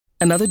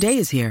Another day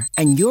is here,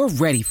 and you're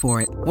ready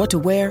for it. What to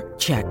wear?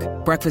 Check.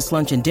 Breakfast,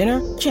 lunch, and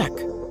dinner? Check.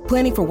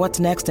 Planning for what's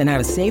next and how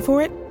to save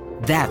for it?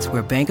 That's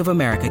where Bank of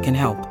America can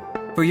help.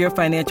 For your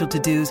financial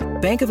to-dos,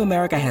 Bank of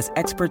America has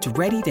experts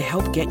ready to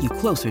help get you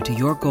closer to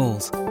your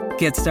goals.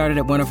 Get started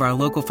at one of our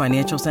local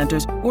financial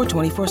centers or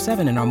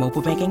 24/7 in our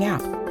mobile banking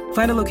app.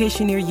 Find a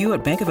location near you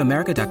at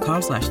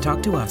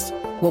bankofamerica.com/talktous.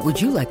 What would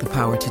you like the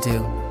power to do?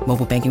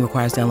 Mobile banking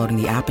requires downloading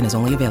the app and is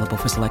only available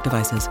for select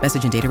devices.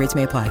 Message and data rates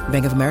may apply.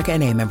 Bank of America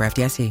N.A., member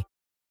FDIC.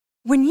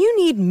 When you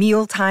need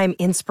mealtime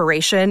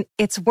inspiration,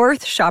 it's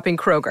worth shopping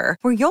Kroger,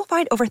 where you'll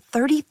find over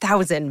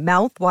 30,000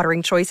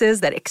 mouth-watering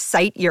choices that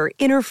excite your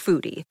inner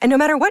foodie. And no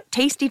matter what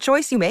tasty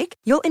choice you make,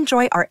 you'll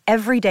enjoy our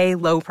everyday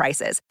low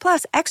prices,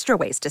 plus extra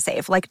ways to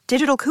save, like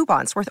digital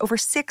coupons worth over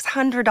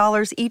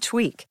 $600 each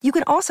week. You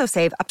can also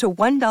save up to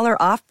 $1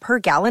 off per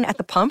gallon at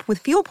the pump with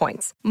fuel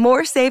points.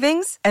 More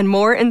savings and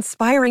more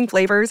inspiring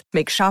flavors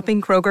make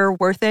shopping Kroger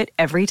worth it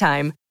every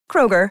time.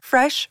 Kroger,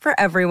 fresh for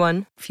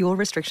everyone. Fuel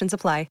restrictions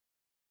apply.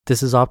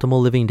 This is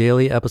Optimal Living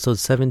Daily, episode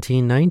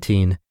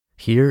 1719.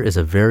 Here is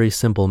a very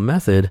simple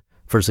method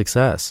for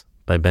success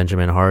by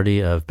Benjamin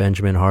Hardy of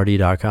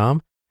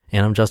benjaminhardy.com.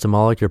 And I'm Justin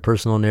Malik, your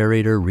personal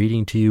narrator,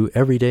 reading to you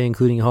every day,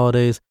 including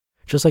holidays,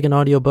 just like an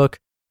audiobook,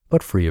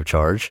 but free of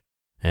charge,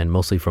 and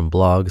mostly from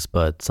blogs,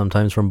 but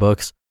sometimes from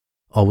books,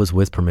 always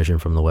with permission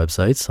from the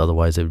websites.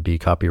 Otherwise, it would be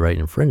copyright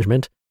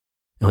infringement.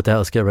 And with that,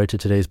 let's get right to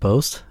today's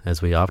post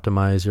as we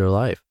optimize your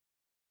life.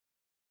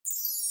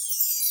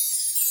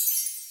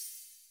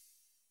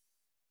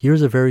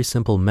 Here's a very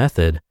simple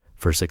method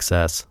for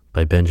success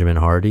by Benjamin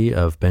Hardy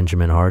of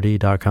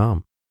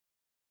benjaminhardy.com.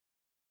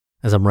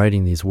 As I'm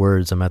writing these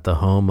words, I'm at the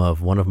home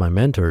of one of my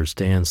mentors,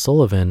 Dan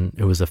Sullivan,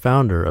 who is the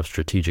founder of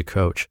Strategic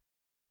Coach.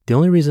 The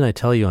only reason I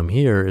tell you I'm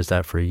here is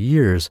that for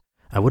years,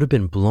 I would have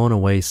been blown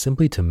away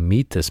simply to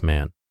meet this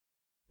man.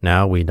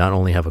 Now we not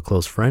only have a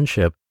close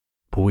friendship,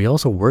 but we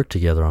also work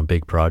together on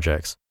big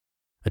projects.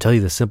 I tell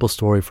you the simple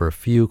story for a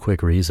few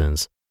quick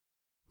reasons.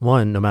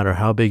 1, no matter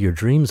how big your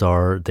dreams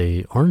are,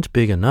 they aren't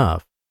big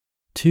enough.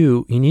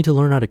 2, you need to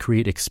learn how to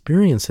create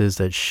experiences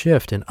that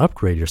shift and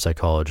upgrade your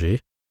psychology.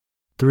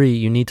 3,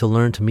 you need to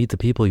learn to meet the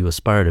people you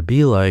aspire to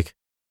be like.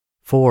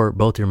 4,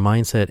 both your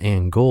mindset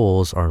and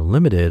goals are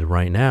limited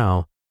right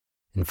now.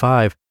 And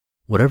 5,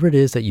 whatever it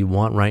is that you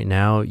want right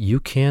now, you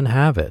can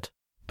have it,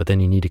 but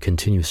then you need to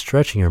continue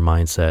stretching your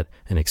mindset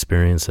and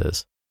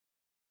experiences.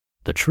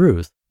 The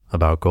truth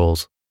about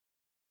goals.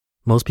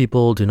 Most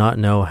people do not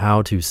know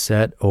how to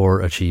set or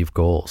achieve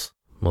goals.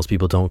 Most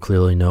people don't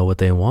clearly know what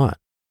they want,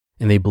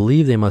 and they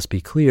believe they must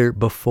be clear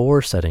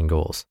before setting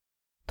goals.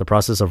 The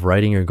process of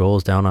writing your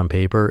goals down on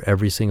paper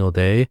every single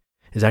day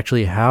is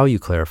actually how you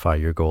clarify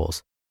your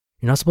goals.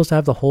 You're not supposed to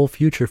have the whole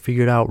future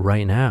figured out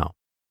right now.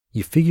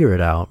 You figure it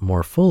out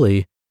more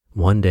fully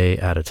one day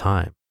at a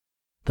time.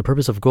 The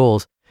purpose of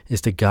goals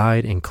is to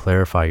guide and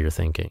clarify your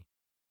thinking.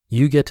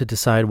 You get to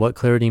decide what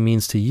clarity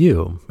means to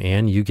you,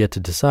 and you get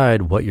to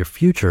decide what your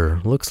future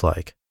looks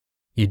like.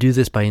 You do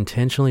this by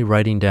intentionally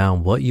writing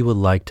down what you would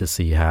like to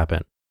see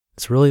happen.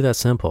 It's really that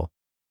simple.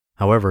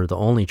 However, the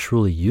only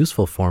truly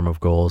useful form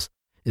of goals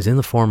is in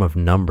the form of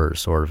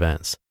numbers or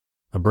events.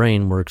 A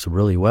brain works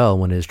really well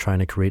when it is trying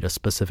to create a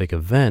specific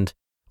event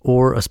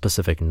or a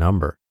specific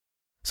number.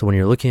 So when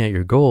you're looking at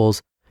your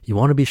goals, you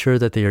want to be sure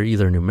that they are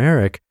either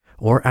numeric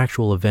or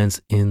actual events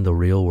in the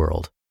real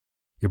world.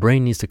 Your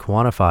brain needs to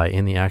quantify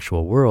in the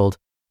actual world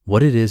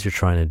what it is you're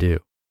trying to do.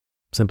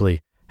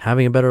 Simply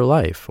having a better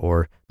life,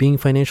 or being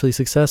financially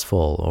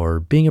successful,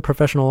 or being a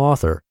professional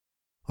author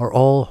are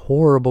all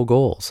horrible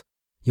goals.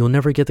 You'll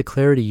never get the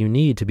clarity you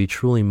need to be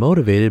truly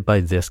motivated by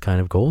this kind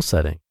of goal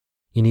setting.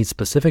 You need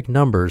specific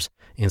numbers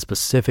and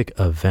specific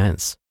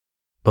events.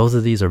 Both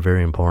of these are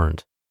very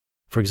important.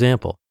 For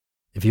example,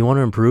 if you want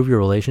to improve your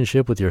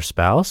relationship with your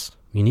spouse,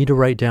 you need to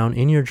write down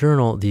in your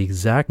journal the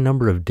exact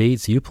number of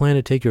dates you plan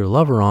to take your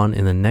lover on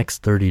in the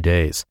next 30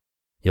 days.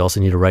 You also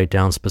need to write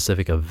down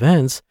specific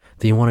events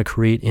that you want to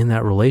create in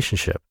that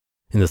relationship,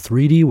 in the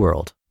 3D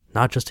world,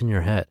 not just in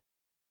your head.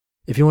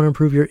 If you want to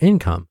improve your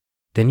income,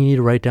 then you need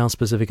to write down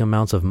specific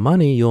amounts of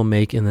money you'll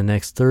make in the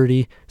next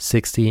 30,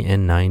 60,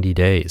 and 90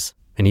 days,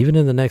 and even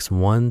in the next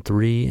 1,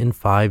 3, and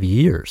 5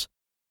 years.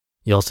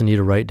 You also need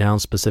to write down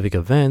specific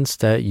events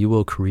that you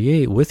will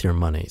create with your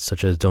money,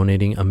 such as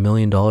donating $1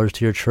 million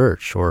to your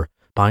church or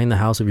buying the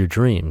house of your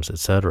dreams,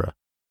 etc.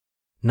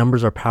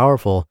 Numbers are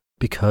powerful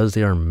because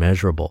they are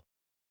measurable.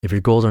 If your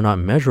goals are not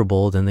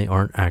measurable, then they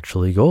aren't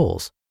actually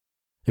goals.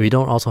 If you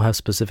don't also have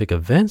specific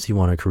events you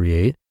want to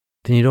create,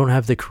 then you don't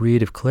have the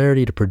creative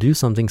clarity to produce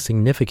something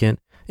significant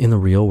in the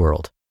real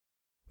world.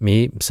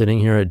 Me sitting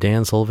here at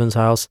Dan Sullivan's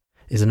house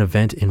is an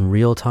event in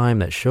real time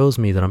that shows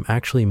me that I'm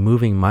actually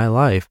moving my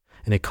life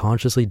in a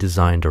consciously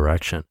designed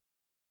direction.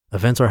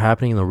 Events are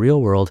happening in the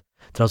real world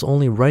that I was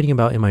only writing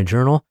about in my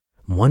journal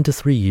 1 to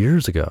 3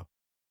 years ago.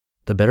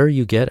 The better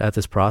you get at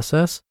this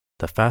process,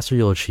 the faster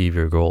you'll achieve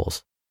your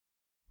goals.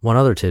 One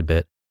other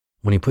tidbit,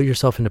 when you put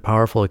yourself into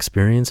powerful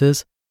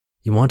experiences,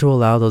 you want to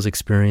allow those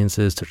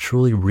experiences to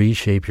truly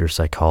reshape your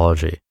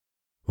psychology.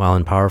 While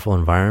in powerful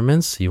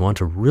environments, you want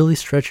to really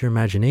stretch your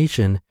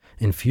imagination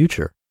and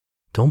future.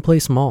 Don't play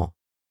small.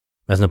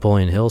 As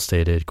Napoleon Hill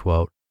stated,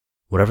 quote,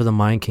 "Whatever the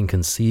mind can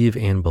conceive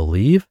and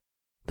believe,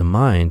 the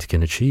mind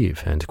can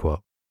achieve," end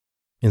quote.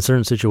 In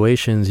certain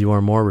situations, you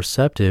are more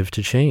receptive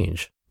to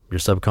change. Your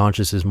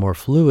subconscious is more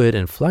fluid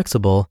and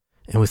flexible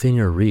and within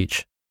your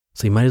reach,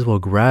 so you might as well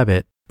grab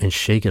it and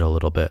shake it a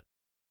little bit.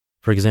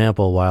 For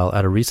example, while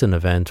at a recent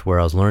event where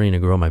I was learning to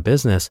grow my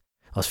business,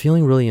 I was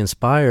feeling really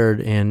inspired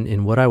and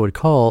in what I would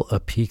call a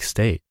peak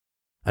state.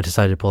 I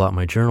decided to pull out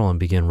my journal and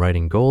begin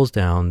writing goals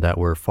down that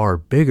were far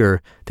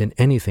bigger than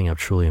anything I've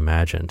truly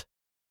imagined.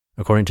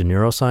 According to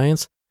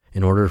neuroscience,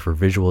 in order for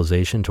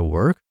visualization to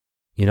work,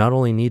 you not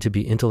only need to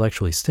be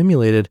intellectually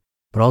stimulated,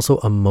 but also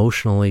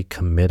emotionally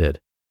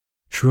committed.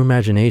 True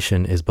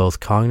imagination is both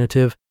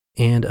cognitive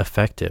and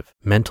affective,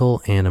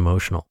 mental and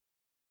emotional.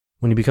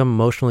 When you become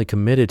emotionally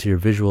committed to your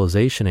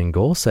visualization and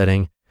goal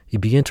setting, you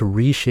begin to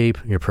reshape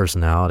your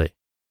personality.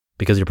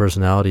 Because your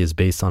personality is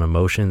based on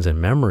emotions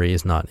and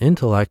memories, not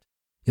intellect,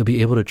 you'll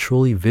be able to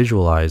truly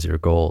visualize your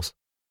goals.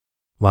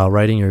 While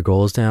writing your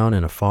goals down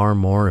in a far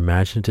more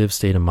imaginative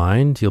state of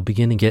mind, you'll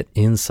begin to get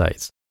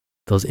insights.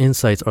 Those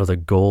insights are the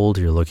gold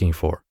you're looking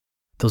for.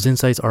 Those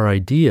insights are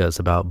ideas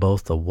about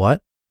both the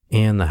what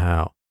and the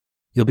how.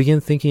 You'll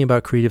begin thinking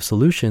about creative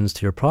solutions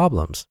to your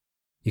problems.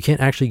 You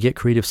can't actually get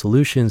creative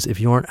solutions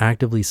if you aren't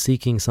actively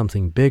seeking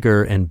something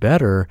bigger and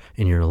better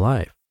in your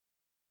life.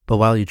 But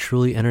while you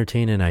truly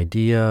entertain an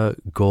idea,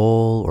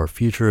 goal, or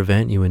future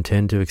event you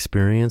intend to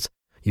experience,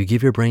 you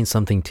give your brain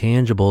something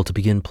tangible to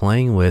begin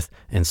playing with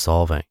and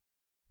solving.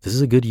 This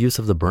is a good use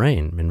of the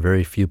brain, and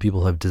very few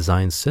people have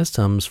designed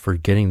systems for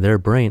getting their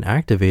brain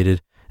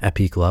activated at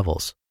peak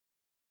levels.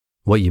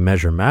 What you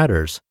measure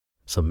matters,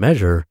 so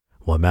measure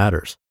what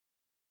matters.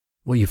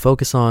 What you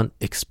focus on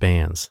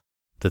expands.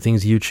 The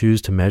things you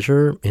choose to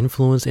measure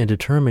influence and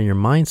determine your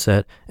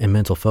mindset and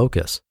mental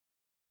focus.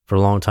 For a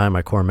long time,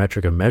 my core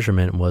metric of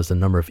measurement was the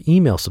number of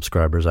email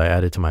subscribers I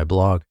added to my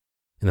blog.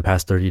 In the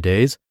past 30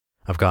 days,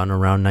 I've gotten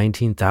around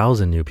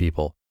 19,000 new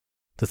people.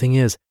 The thing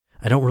is,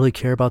 I don't really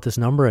care about this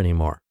number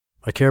anymore.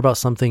 I care about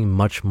something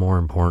much more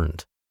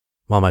important.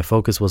 While my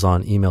focus was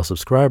on email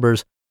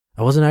subscribers,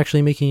 I wasn't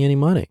actually making any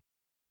money.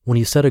 When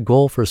you set a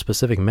goal for a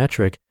specific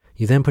metric,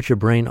 you then put your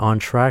brain on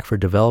track for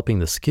developing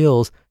the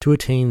skills to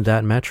attain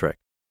that metric.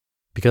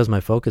 Because my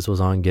focus was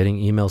on getting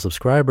email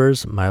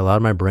subscribers, I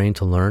allowed my brain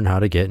to learn how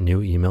to get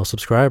new email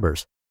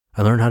subscribers.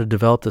 I learned how to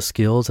develop the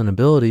skills and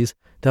abilities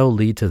that will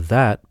lead to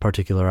that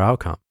particular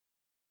outcome.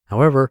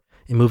 However,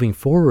 in moving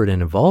forward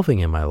and evolving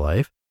in my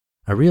life,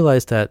 I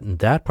realized that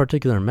that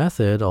particular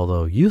method,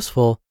 although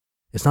useful,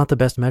 is not the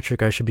best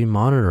metric I should be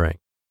monitoring.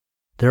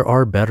 There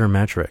are better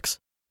metrics.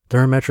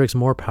 There are metrics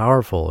more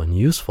powerful and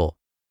useful.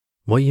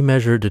 What you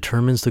measure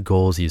determines the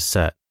goals you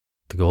set.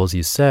 The goals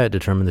you set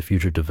determine the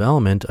future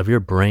development of your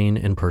brain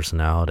and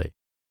personality.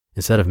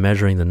 Instead of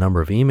measuring the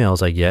number of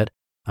emails I get,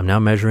 I'm now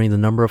measuring the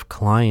number of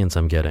clients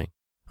I'm getting.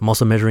 I'm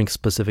also measuring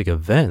specific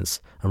events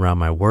around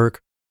my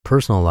work,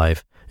 personal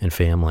life, and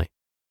family.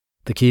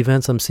 The key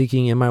events I'm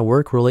seeking in my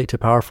work relate to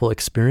powerful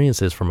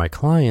experiences for my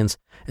clients,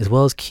 as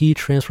well as key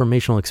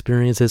transformational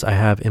experiences I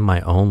have in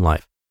my own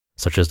life,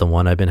 such as the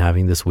one I've been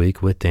having this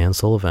week with Dan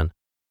Sullivan.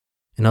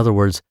 In other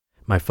words,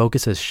 my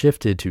focus has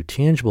shifted to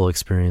tangible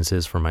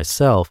experiences for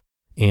myself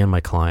and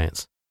my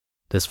clients.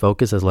 This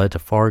focus has led to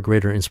far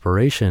greater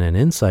inspiration and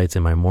insights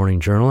in my morning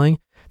journaling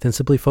than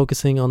simply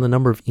focusing on the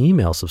number of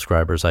email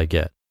subscribers I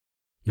get.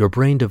 Your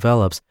brain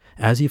develops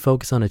as you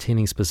focus on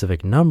attaining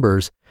specific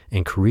numbers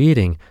and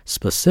creating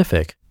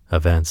specific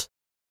events.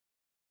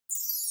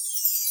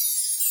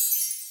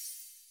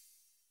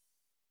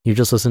 You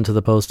just listened to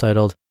the post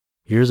titled,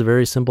 "Here's a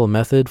Very Simple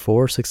Method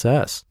for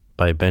Success"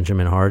 by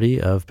Benjamin Hardy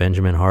of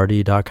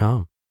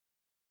benjaminhardy.com.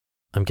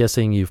 I'm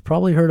guessing you've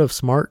probably heard of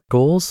SMART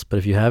goals, but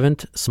if you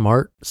haven't,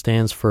 SMART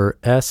stands for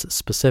S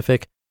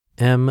specific,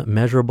 M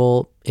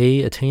measurable,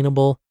 A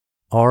attainable,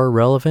 R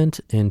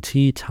relevant, and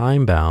T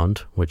time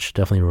bound, which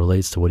definitely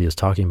relates to what he was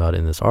talking about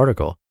in this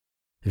article.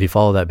 If you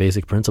follow that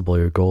basic principle,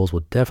 your goals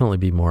will definitely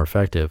be more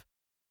effective.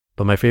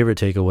 But my favorite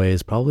takeaway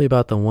is probably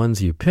about the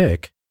ones you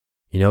pick.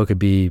 It could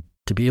be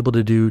to be able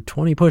to do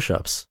 20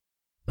 push-ups,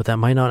 but that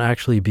might not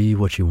actually be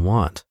what you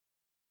want.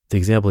 The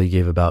example he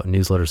gave about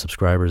newsletter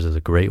subscribers is a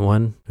great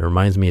one. It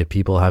reminds me of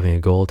people having a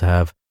goal to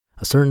have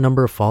a certain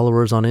number of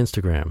followers on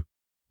Instagram.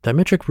 That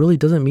metric really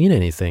doesn't mean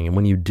anything, and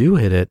when you do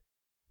hit it,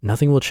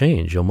 nothing will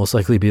change. You'll most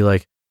likely be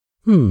like,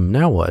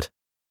 now what?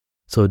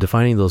 So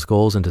defining those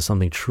goals into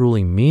something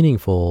truly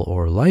meaningful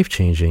or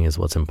life-changing is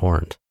what's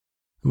important.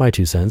 My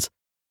 2 cents.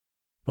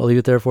 I'll leave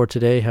it there for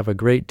today. Have a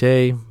great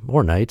day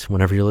or night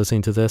whenever you're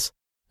listening to this,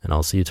 and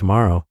I'll see you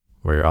tomorrow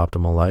where your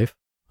optimal life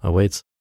awaits.